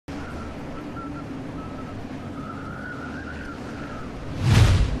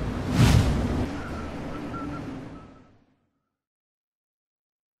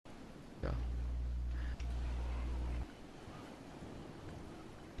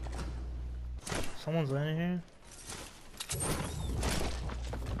Someone's landing here.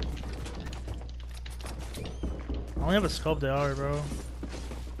 I only have a scope they are, bro.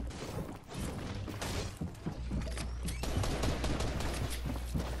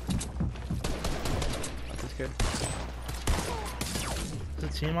 That's good. Is the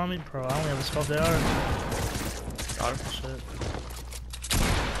team on me? Bro, I only have a scope they are. Got him. Shit.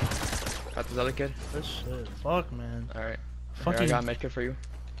 Got this other kid. This shit. Fuck, man. Alright. Fucking. I got a medkit for you.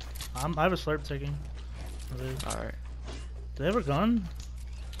 I have a slurp taking. Alright. Do they have a gun?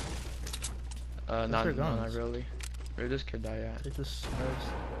 Not really. Where did this kid die at? They just.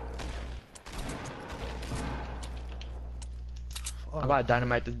 I'm about to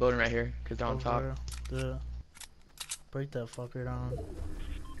dynamite this building right here, cause they're on top. Yeah. Break that fucker down.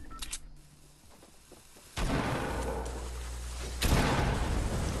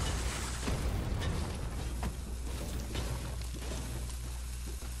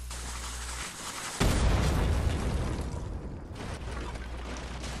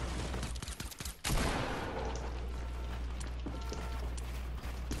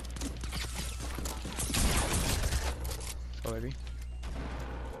 Oh, maybe.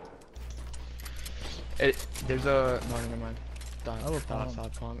 There's a no, never mind. I have a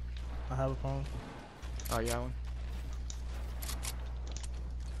palm. I have a palm. Oh, yeah, one.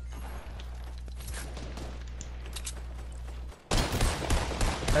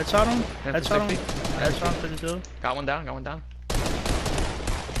 Headshot him. Yeah, Headshot him. 60. Headshot 32. Got one down. Got one down.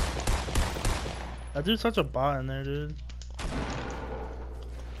 That dude's such a bot in there, dude.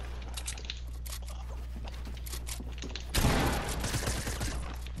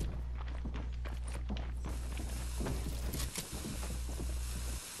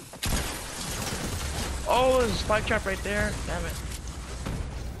 Oh, there's a spike trap right there. Damn it.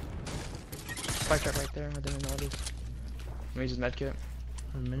 Spike trap right there. I didn't notice. Let me use his medkit.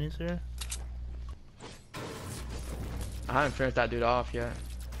 The minis here. I haven't finished that dude off yet.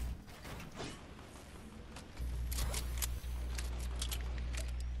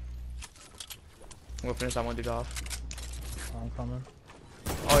 I'm gonna finish that one dude off. Oh, I'm coming.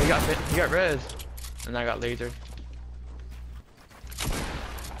 Oh, he got res, and I got lasered.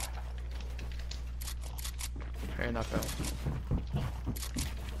 Fair enough, though.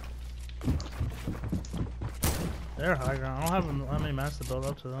 They're high ground. I don't have any mats to build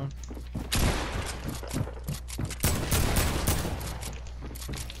up to them.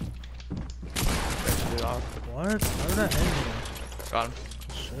 Dude off. What? How did that hit me? Got him.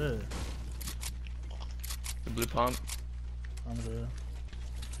 Shit. The blue pump. I'm good.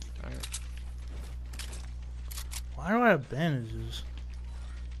 Alright. Why do I have bandages?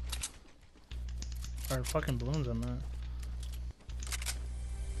 Or fucking balloons, I meant.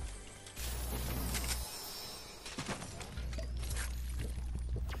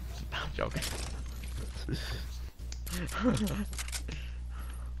 I'm joking.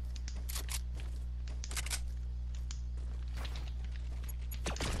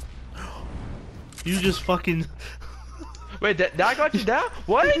 You just fucking. Wait, that got you down?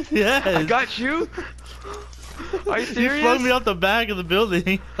 What? Yes. I got you? Are you serious? You flung me off the back of the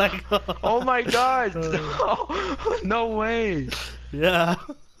building. Like, oh my god. No way. Yeah.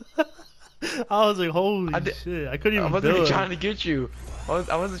 I was like, holy shit. I couldn't even I wasn't build. trying to get you.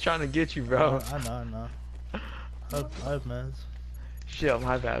 I wasn't trying to get you, bro. I know. I have meds. Shit,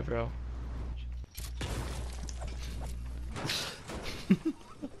 my bad, bro.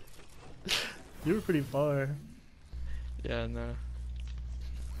 You were pretty far. Yeah, no.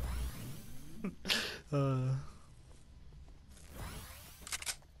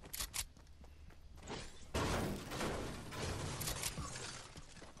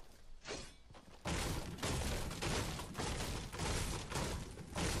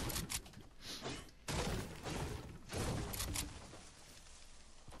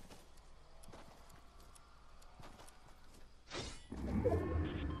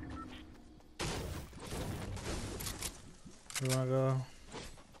 You wanna go?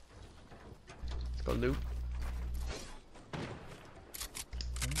 Let's go loot.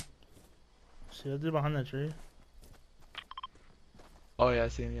 See that dude behind that tree? Oh yeah, I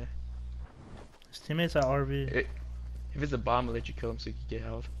see him, yeah. His teammates at RV. If it's a bomb, I'll let you kill him so you can get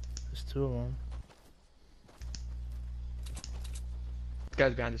health. There's two of them. This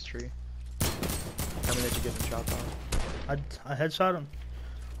guy's behind this tree. I'm gonna let you get some shots on. I headshot him.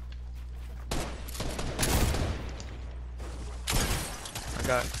 I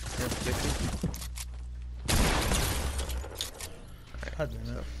got 50. God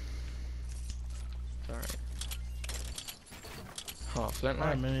damn it. It's alright. Oh, flintlock.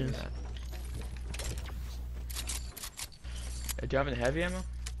 Alright, minis. Do you have any heavy ammo?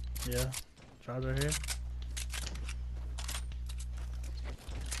 Yeah. Drive right here.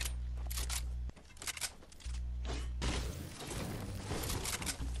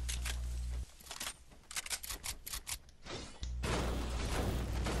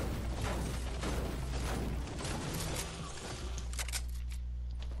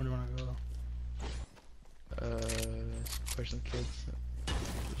 Where do you want to go? Push some kids.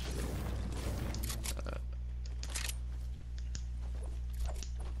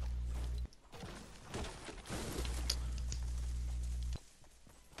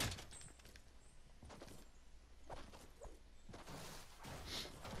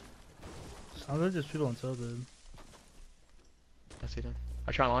 Sounds like there's people until dude. I see them.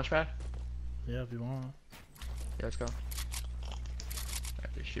 I try launch pad? Yeah, if you want. Yeah, let's go.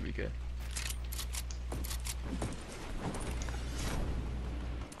 Alright, this should be good.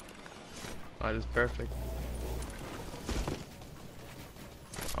 Oh, this is perfect.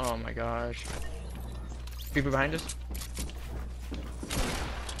 Oh my gosh. People behind us?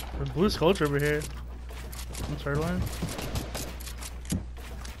 There's blue sculpture over here. I'm turtling.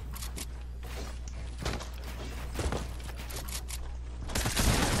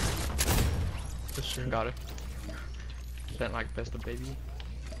 Good shit. Got it. Sent like best of baby.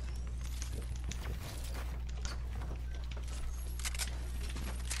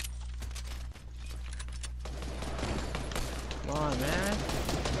 Come on, man.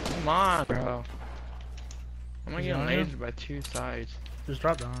 Come on, bro. I'm gonna get lasered by two sides. Just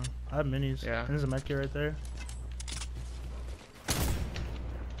drop down. I have minis. Yeah. And there's a medkit right there.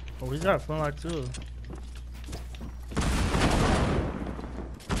 Oh, he's got a flintlock too.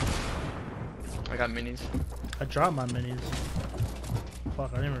 I got minis. I dropped my minis.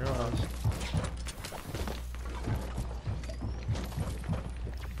 Fuck, I didn't even realize.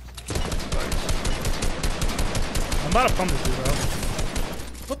 I'm about to pump this dude, bro.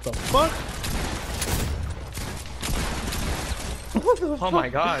 What the fuck? Oh my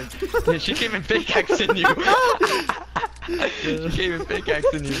god. Dude, she came in pickaxing you. She came in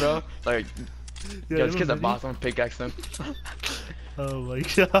pickaxing you, bro. Like, Yeah, yo, this kid's a boss. I'm gonna pickaxe him. Oh my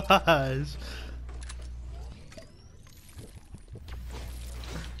gosh.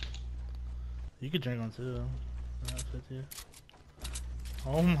 You could drink one too. That's with you.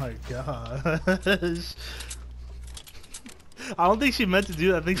 Oh my gosh. I don't think she meant to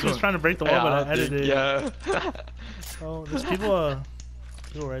do that. I think she was trying to break the wall, Yeah, but I edited it. yeah. Oh, there's people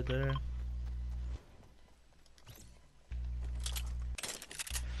right there.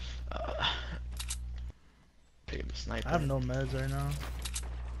 Picking the sniper. I have no meds right now.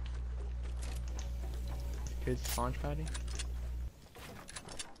 Good launch patty.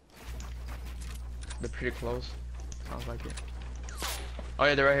 They're pretty close. Sounds like it. Oh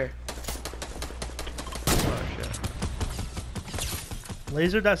yeah, they're right here. Oh shit.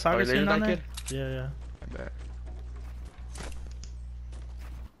 Lasered that soccer skin down there? Kid? Yeah, yeah. I bet.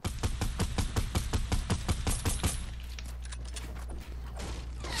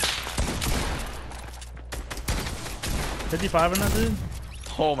 $55 on that dude?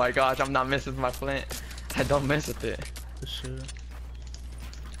 Oh my gosh, I'm not missing my flint. I don't mess with it. This shit.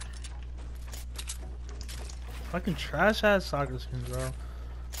 Fucking trash ass soccer skins, bro.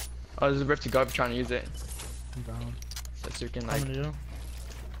 Oh, there's a rift to go if you're trying to use it. I'm down. So you can like. Coming to you.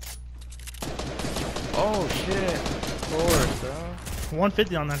 Oh shit. Lord, bro.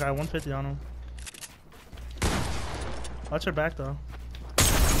 150 on that guy, 150 on him. Watch her back though.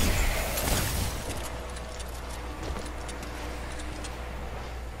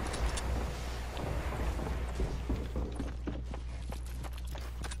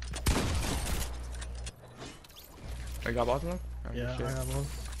 I got both of them? Oh, Yeah, shit. I got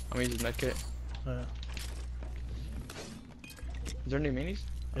both. I'm gonna use his medkit. Yeah. Is there any minis?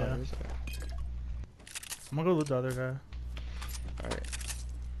 Yeah. Oh, there is. I'm gonna go loot the other guy. Alright.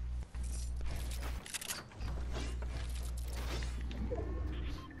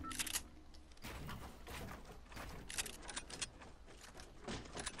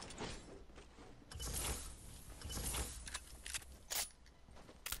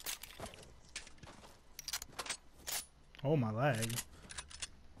 Oh, my leg.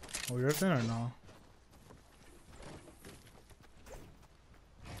 Oh, you're thin or no?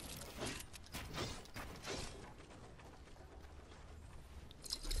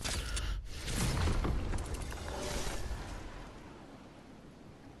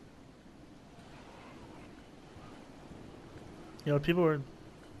 Yo, people were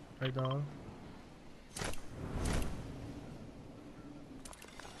right dog.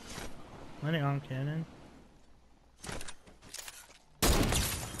 Landing on cannon.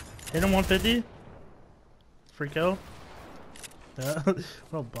 Hit him 150. Free kill. Yeah.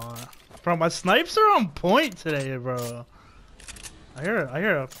 What a bot. Bro, my snipes are on point today, bro. I hear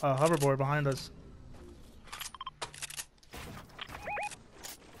a hoverboard behind us.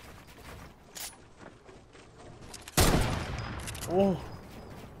 Oh.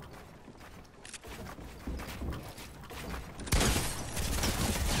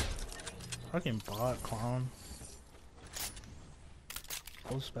 Fucking bot, clown.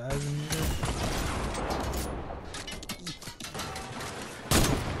 Full spasm music.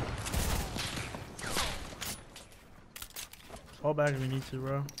 Fall back if you need to,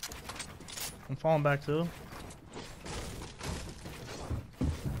 bro. I'm falling back too.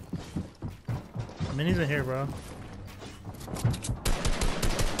 Minis are here, bro.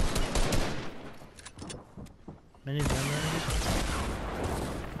 Minis in there.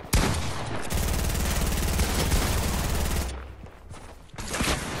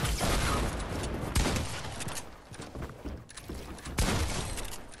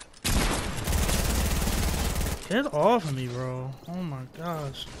 Get off of me, bro. Oh my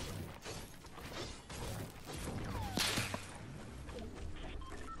gosh.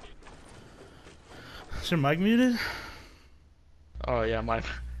 Is your mic muted? Oh yeah, my.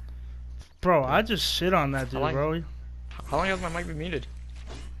 Bro, I just shit on that dude, bro. How long has my mic been muted?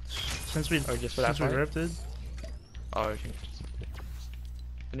 Since we rifted. Oh, okay.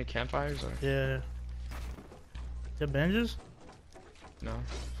 Any campfires or? Yeah. You have bandages? No.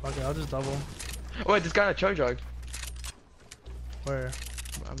 Fuck it, I'll just double. Oh wait, this guy on a choke jog. Where?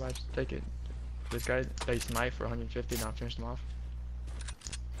 I'm about to take it. This guy, they sniped for 150, now finished him off.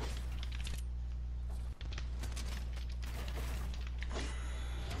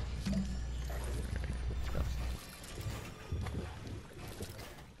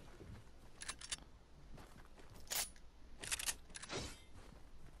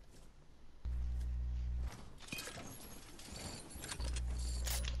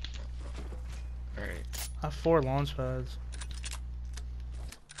 I have 4 launch pads.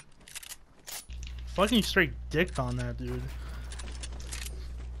 Fucking straight dicked on that dude.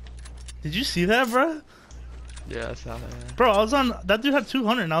 Did you see that, bro? Yeah, I saw that. Bro, I was on. That dude had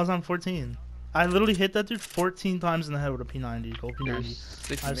 200 and I was on 14. I literally hit that dude 14 times in the head with a P90. Gold P90. There's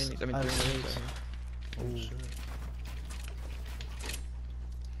 6 minis. I mean, 3 minis. Oh shit.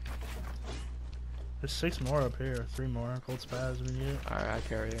 There's 6 more up here. 3 more. Gold spaz we need. Alright, I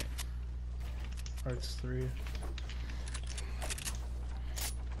carry it. Or it's 3.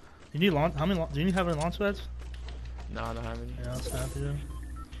 You need launch? How many? Do you have any launch pads? No, I don't have any. Yeah, let's have you.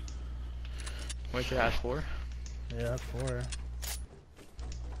 Wait, you have 4? Yeah, that's 4.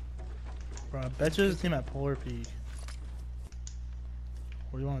 Bro, I bet you there's a team at Polar Peak.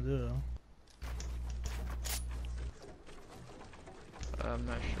 What do you want to do? I'm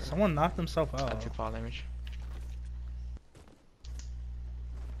not sure. Someone knocked himself out. That's 2 fall damage.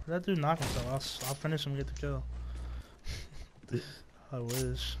 That dude knocked himself. I'll finish him and get the kill. I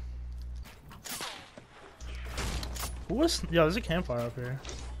wish. Who was? Yo, there's a campfire up here.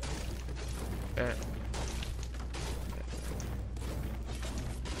 Yeah.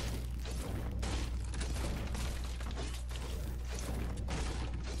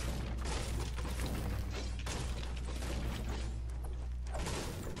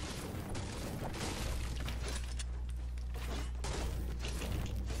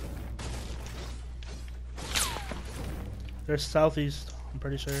 They're southeast, I'm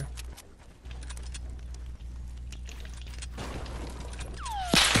pretty sure.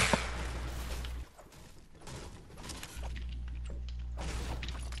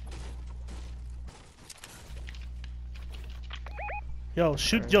 Yo,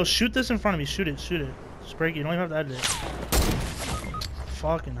 shoot this in front of me. Shoot it. Just break it. You don't even have to edit it.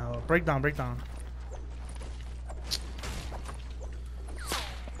 Fucking hell. Break down.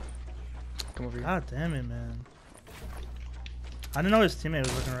 Come over here. God damn it, man. I didn't know his teammate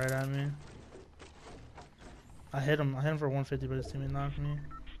was looking right at me. I hit him for 150, but his teammate knocked me.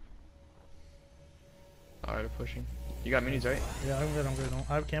 Alright, they're pushing. You got minis, right? Yeah, I'm good.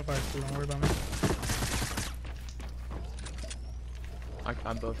 I have campfires too. Don't worry about me.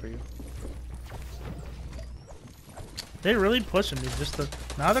 I'm both for you. They really pushing me just to...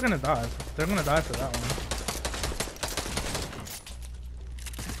 Now they're gonna die. They're gonna die for that one.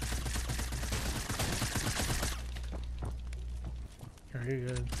 You're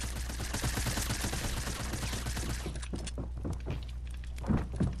good.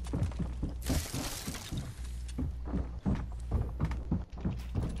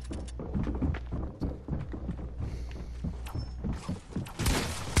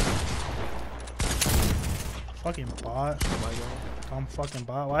 Fucking bot. Oh my god. Dumb fucking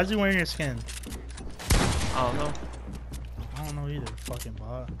bot. Why is he wearing your skin? I don't know. I don't know either. Fucking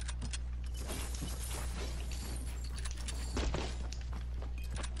bot.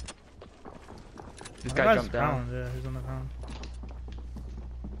 This That guy guy's jumped down. ground. Yeah, he's on the ground.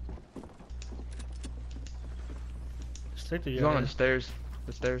 Stick He's together. going on the stairs.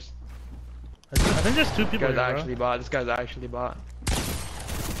 The stairs. I think there's two This people guy's here, actually bot. This guy's actually bot.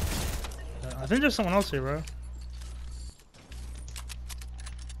 bro. I think there's someone else here, bro.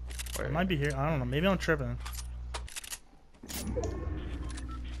 Where? It might be here. I don't know. Maybe I'm tripping.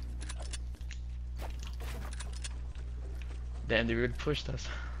 Damn, they really pushed us.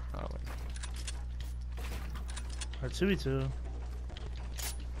 Oh, wait. Or 2v2.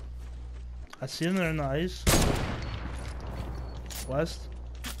 I see them there in the ice. West.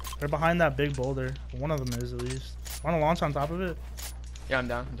 They're behind that big boulder. One of them is at least. Want to launch on top of it? Yeah, I'm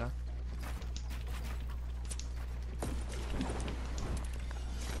down. I'm down.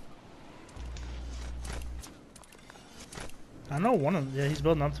 I know one of them. Yeah, he's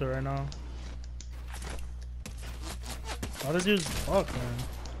building up to it right now. Other dude's fuck, man.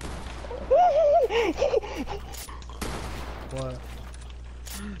 What?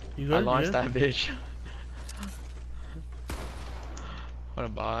 You good? I launched You that bitch. What a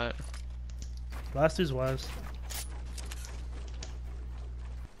bot. Last dude's west.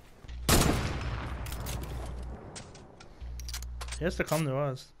 He has to come to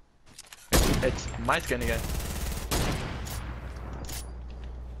us. It's my skin again.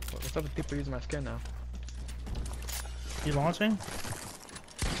 What's up with people using my skin now? He launching?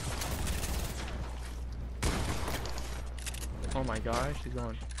 Oh my gosh, he's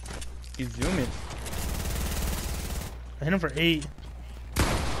going. He's zooming. I hit him for 8.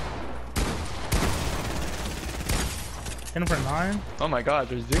 Hit him for 9. Oh my god,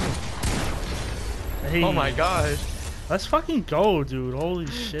 they're zooming. Hey. Oh my gosh. Let's fucking go, dude. Holy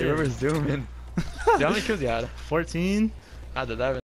shit. They were zooming. See how many kills you had? 14. I had 11.